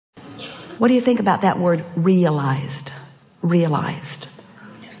What do you think about that word realized? Realized.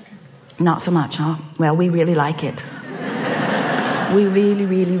 Not so much, huh? Well, we really like it. We really,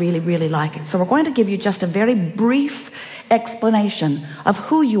 really, really, really like it. So we're going to give you just a very brief explanation of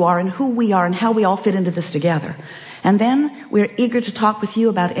who you are and who we are and how we all fit into this together. And then we're eager to talk with you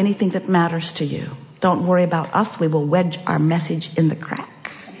about anything that matters to you. Don't worry about us. We will wedge our message in the crack.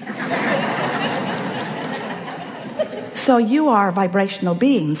 So you are vibrational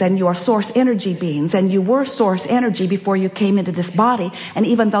beings, and you are source energy beings, and you were source energy before you came into this body. And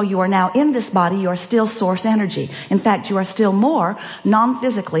even though you are now in this body, you are still source energy. In fact, you are still more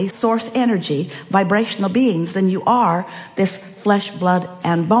non-physically source energy vibrational beings than you are this flesh, blood,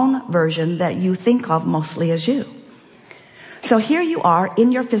 and bone version that you think of mostly as you. So here you are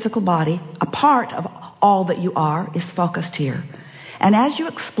in your physical body. A part of all that you are is focused here. And as you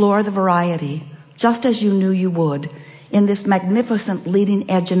explore the variety, just as you knew you would, in this magnificent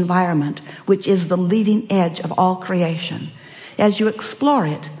leading edge environment, which is the leading edge of all creation, as you explore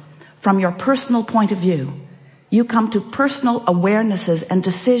it from your personal point of view, you come to personal awarenesses and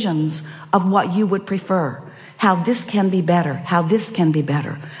decisions of what you would prefer, how this can be better, how this can be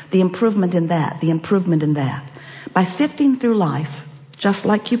better, the improvement in that, the improvement in that. By sifting through life, just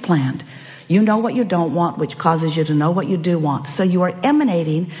like you planned, you know what you don't want, which causes you to know what you do want. So you are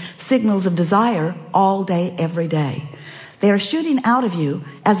emanating signals of desire all day, every day. They are shooting out of you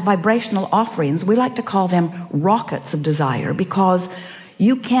as vibrational offerings. We like to call them rockets of desire, because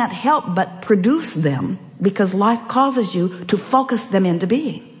you can't help but produce them, because life causes you to focus them into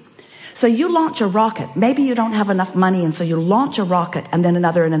being. So you launch a rocket. Maybe you don't have enough money, and so you launch a rocket, and then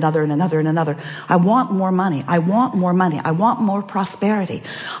another and another and another and another. I want more money. I want more money. I want more prosperity.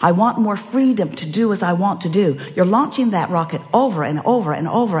 I want more freedom to do as I want to do. You're launching that rocket over and over and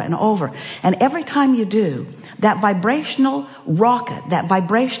over and over. And every time you do, that vibrational rocket, that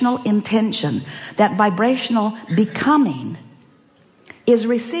vibrational intention, that vibrational becoming is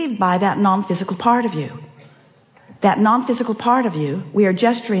received by that non-physical part of you. That non-physical part of you, we are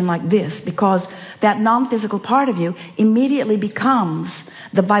gesturing like this because that non-physical part of you immediately becomes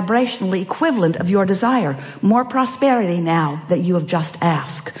the vibrational equivalent of your desire. More prosperity now that you have just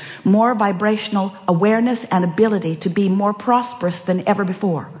asked. More vibrational awareness and ability to be more prosperous than ever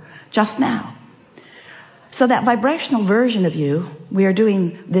before. Just now. So that vibrational version of you, we are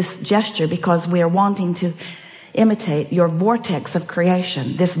doing this gesture because we are wanting to imitate your vortex of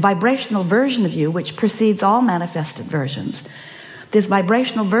creation. This vibrational version of you, which precedes all manifested versions. This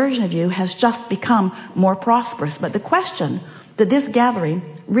vibrational version of you has just become more prosperous. But the question that this gathering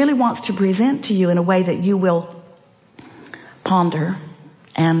really wants to present to you in a way that you will ponder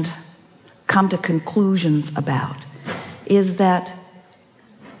and come to conclusions about is that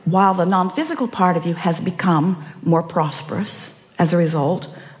while the non-physical part of you has become more prosperous as a result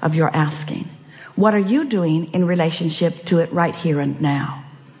of your asking, what are you doing in relationship to it right here and now?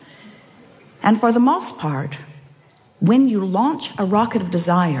 And for the most part, when you launch a rocket of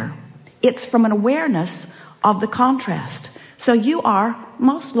desire, it's from an awareness of the contrast. So you are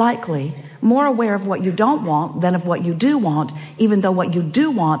most likely more aware of what you don't want than of what you do want, even though what you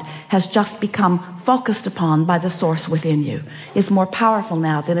do want has just become focused upon by the source within you. It's more powerful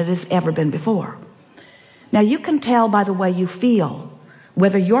now than it has ever been before. Now you can tell by the way you feel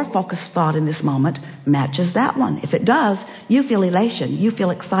whether your focused thought in this moment matches that one. If it does, you feel elation, you feel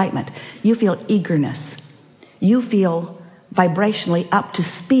excitement, you feel eagerness, you feel vibrationally up to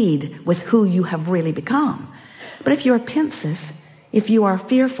speed with who you have really become. But if you're pensive, if you are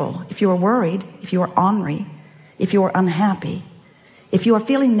fearful, if you are worried, if you are ornery, if you are unhappy, if you are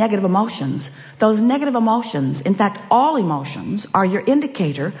feeling negative emotions, those negative emotions, in fact, all emotions, are your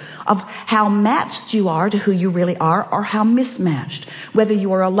indicator of how matched you are to who you really are or how mismatched. Whether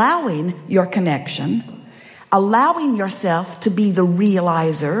you are allowing your connection, allowing yourself to be the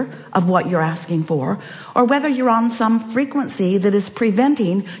realizer of what you're asking for, or whether you're on some frequency that is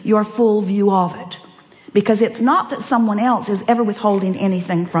preventing your full view of it. Because it's not that someone else is ever withholding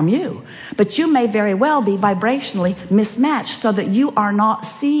anything from you, but you may very well be vibrationally mismatched so that you are not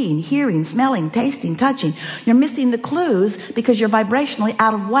seeing, hearing, smelling, tasting, touching. You're missing the clues because you're vibrationally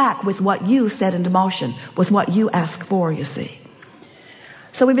out of whack with what you set into motion, with what you ask for, you see.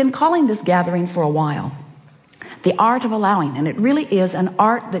 So we've been calling this gathering for a while the art of allowing, and it really is an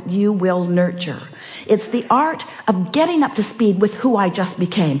art that you will nurture. It's the art of getting up to speed with who I just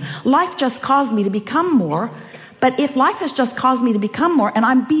became. Life just caused me to become more But if life has just caused me to become more, and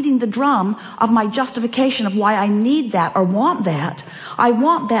I'm beating the drum of my justification of why I need that or want that, I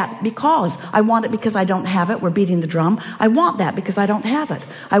want that because I want it because I don't have it. We're beating the drum. I want that because I don't have it.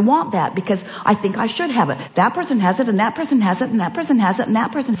 I want that because I think I should have it. That person has it, and that person has it, and that person has it, and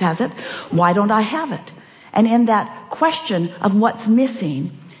that person has it. Why don't I have it? And in that question of what's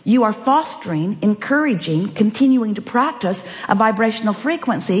missing, you are fostering, encouraging, continuing to practice a vibrational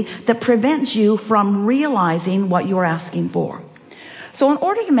frequency that prevents you from realizing what you're asking for. So in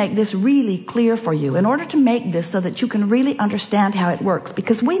order to make this really clear for you, in order to make this so that you can really understand how it works,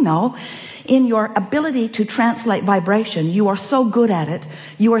 because we know in your ability to translate vibration, you are so good at it.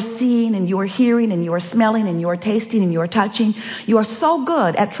 You are seeing and you are hearing and you are smelling and you are tasting and you are touching. You are so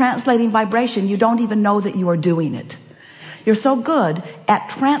good at translating vibration, you don't even know that you are doing it. You're so good at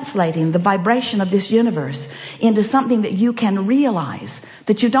translating the vibration of this universe into something that you can realize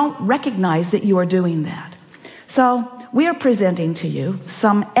that you don't recognize that you are doing that. So we are presenting to you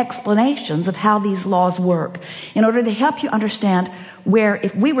some explanations of how these laws work in order to help you understand where,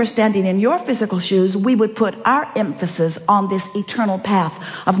 if we were standing in your physical shoes, we would put our emphasis on this eternal path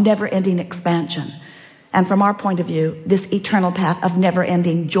of never-ending expansion. And from our point of view, this eternal path of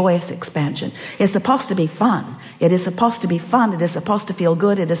never-ending joyous expansion is supposed to be fun. It is supposed to be fun. It is supposed to feel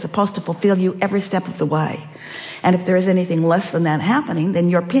good. It is supposed to fulfill you every step of the way. And if there is anything less than that happening, then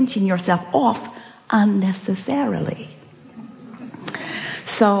you're pinching yourself off unnecessarily.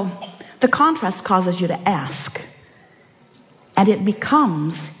 So the contrast causes you to ask, and it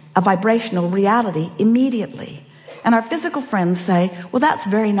becomes a vibrational reality immediately. And our physical friends say, well, that's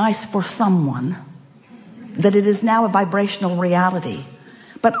very nice for someone, that it is now a vibrational reality.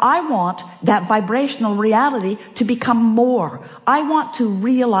 But I want that vibrational reality to become more. I want to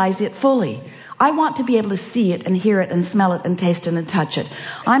realize it fully. I want to be able to see it and hear it and smell it and taste it and touch it.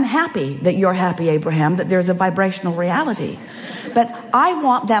 I'm happy that you're happy, Abraham, that there's a vibrational reality. But I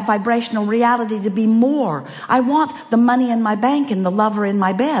want that vibrational reality to be more. I want the money in my bank and the lover in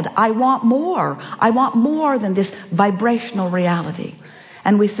my bed. I want more. I want more than this vibrational reality.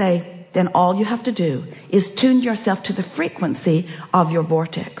 And we say, then all you have to do is tune yourself to the frequency of your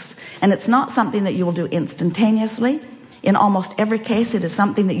vortex. And it's not something that you will do instantaneously. In almost every case, it is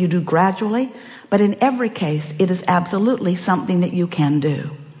something that you do gradually. But in every case, it is absolutely something that you can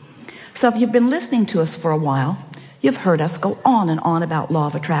do. So if you've been listening to us for a while, you've heard us go on and on about law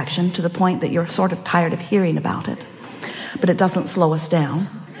of attraction to the point that you're sort of tired of hearing about it. But it doesn't slow us down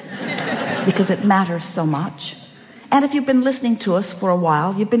because it matters so much. And if you've been listening to us for a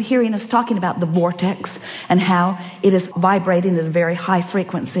while, you've been hearing us talking about the vortex and how it is vibrating at a very high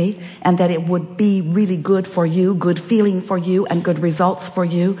frequency, and that it would be really good for you, good feeling for you, and good results for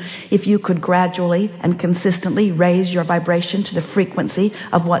you if you could gradually and consistently raise your vibration to the frequency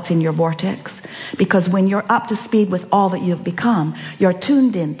of what's in your vortex. Because when you're up to speed with all that you've become, you're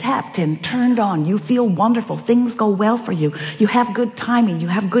tuned in, tapped in, turned on. You feel wonderful. Things go well for you. You have good timing. You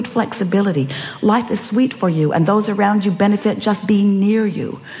have good flexibility. Life is sweet for you, and those around you benefit just being near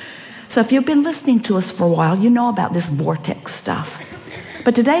you. So if you've been listening to us for a while, you know about this vortex stuff.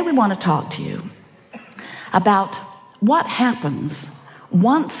 But today we want to talk to you about what happens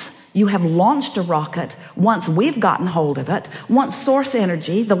once you have launched a rocket, once we've gotten hold of it, once source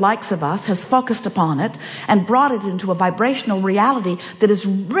energy, the likes of us, has focused upon it and brought it into a vibrational reality that is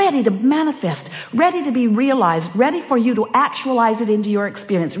ready to manifest, ready to be realized, ready for you to actualize it into your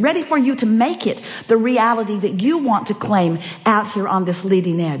experience, ready for you to make it the reality that you want to claim out here on this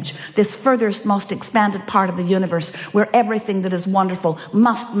leading edge, this furthest, most expanded part of the universe where everything that is wonderful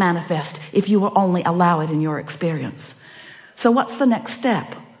must manifest if you will only allow it in your experience. So what's the next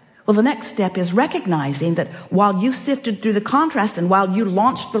step? Well, the next step is recognizing that while you sifted through the contrast, and while you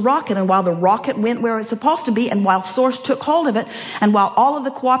launched the rocket, and while the rocket went where it's supposed to be, and while source took hold of it, and while all of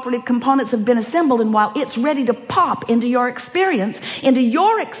the cooperative components have been assembled, and while it's ready to pop into your experience, you,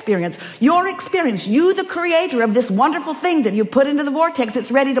 the creator of this wonderful thing that you put into the vortex,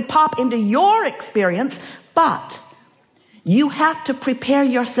 it's ready to pop into your experience. But you have to prepare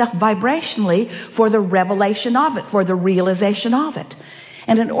yourself vibrationally for the revelation of it, for the realization of it.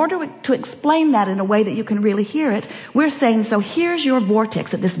 And in order to explain that in a way that you can really hear it, we're saying, so here's your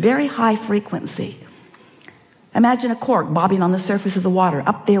vortex at this very high frequency. Imagine a cork bobbing on the surface of the water,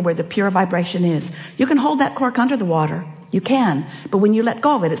 up there where the pure vibration is. You can hold that cork under the water. You can. But when you let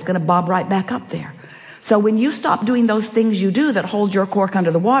go of it, it's going to bob right back up there. So when you stop doing those things you do that hold your cork under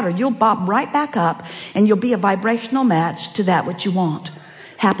the water, you'll bob right back up, and you'll be a vibrational match to that which you want.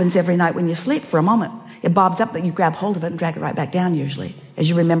 Happens every night when you sleep for a moment. It bobs up, that you grab hold of it and drag it right back down, usually, as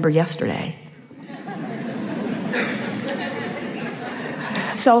you remember yesterday.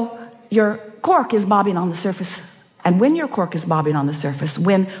 So your cork is bobbing on the surface And when your cork is bobbing on the surface,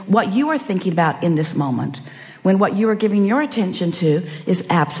 when what you are thinking about in this moment, when what you are giving your attention to is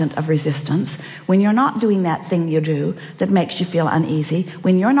absent of resistance, when you're not doing that thing you do that makes you feel uneasy,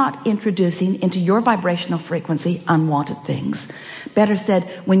 when you're not introducing into your vibrational frequency unwanted things, better said,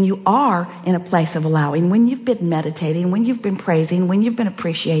 when you are in a place of allowing, when you've been meditating, when you've been praising, when you've been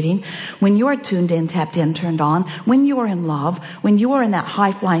appreciating, when you're tuned in, tapped in, turned on, when you are in love, when you are in that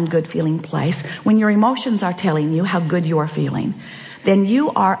high-flying, good-feeling place, when your emotions are telling you how good you are feeling, then you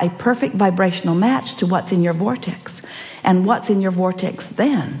are a perfect vibrational match to what's in your vortex. And what's in your vortex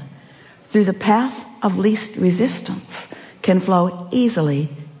then, through the path of least resistance, can flow easily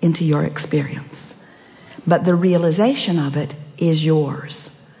into your experience. But the realization of it is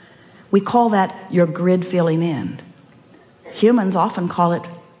yours. We call that your grid filling in. Humans often call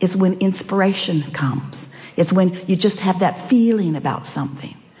it's when inspiration comes. It's when you just have that feeling about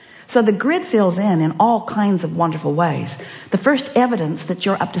something. So the grid fills in all kinds of wonderful ways. The first evidence that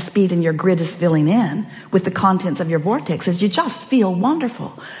you're up to speed and your grid is filling in with the contents of your vortex is you just feel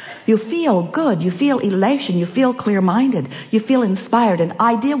wonderful. You feel good. You feel elation. You feel clear-minded. You feel inspired. An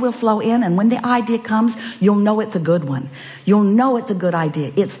idea will flow in, and when the idea comes, you'll know it's a good one. You'll know it's a good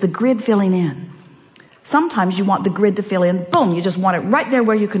idea. It's the grid filling in. Sometimes you want the grid to fill in, boom, you just want it right there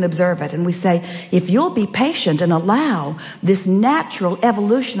where you can observe it. And we say, if you'll be patient and allow this natural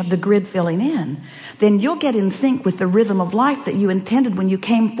evolution of the grid filling in, then you'll get in sync with the rhythm of life that you intended when you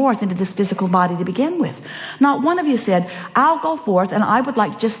came forth into this physical body to begin with. Not one of you said, I'll go forth and I would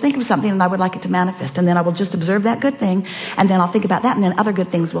like to just think of something and I would like it to manifest. And then I will just observe that good thing. And then I'll think about that and then other good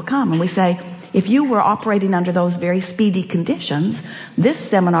things will come. And we say, if you were operating under those very speedy conditions, this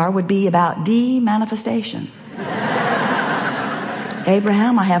seminar would be about de-manifestation.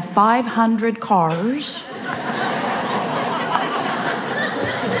 Abraham, I have 500 cars.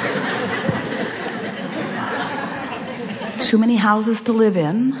 Too many houses to live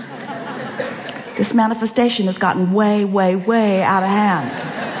in. This manifestation has gotten way, way, way out of hand.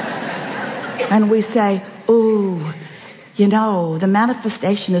 And we say, ooh, you know, the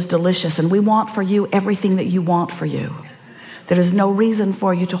manifestation is delicious and we want for you everything that you want for you. There is no reason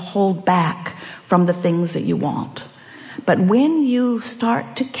for you to hold back from the things that you want. But when you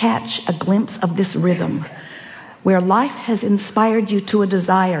start to catch a glimpse of this rhythm, where life has inspired you to a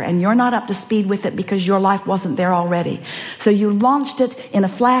desire and you're not up to speed with it because your life wasn't there already. So you launched it in a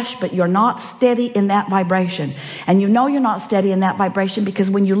flash, but you're not steady in that vibration. And you know you're not steady in that vibration because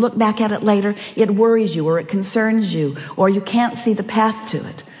when you look back at it later, it worries you or it concerns you or you can't see the path to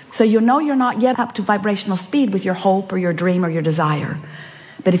it. So you know you're not yet up to vibrational speed with your hope or your dream or your desire.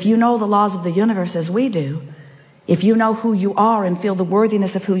 But if you know the laws of the universe as we do, if you know who you are and feel the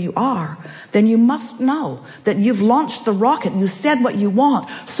worthiness of who you are, then you must know that you've launched the rocket. You said what you want.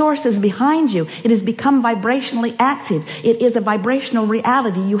 Source is behind you. It has become vibrationally active. It is a vibrational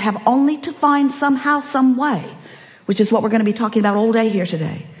reality. You have only to find somehow, some way, which is what we're going to be talking about all day here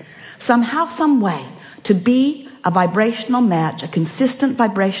today. Somehow, some way to be a vibrational match, a consistent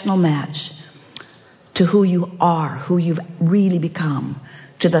vibrational match to who you are, who you've really become,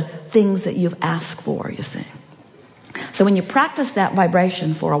 to the things that you've asked for, you see. So when you practice that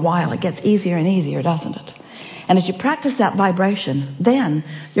vibration for a while, it gets easier and easier, doesn't it? And as you practice that vibration, then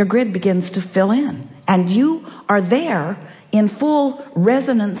your grid begins to fill in. And you are there in full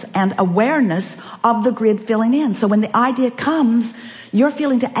resonance and awareness of the grid filling in. So when the idea comes, your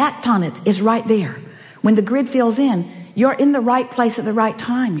feeling to act on it is right there. When the grid fills in, you're in the right place at the right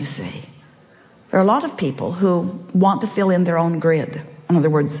time, you see. There are a lot of people who want to fill in their own grid. In other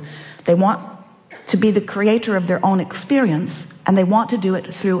words, they want to be the creator of their own experience, and they want to do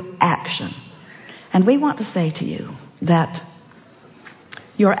it through action. And we want to say to you that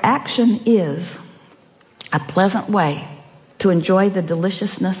your action is a pleasant way to enjoy the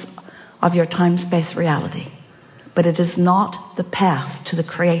deliciousness of your time-space reality, but it is not the path to the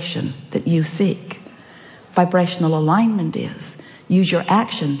creation that you seek. Vibrational alignment is use your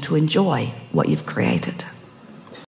action to enjoy what you've created.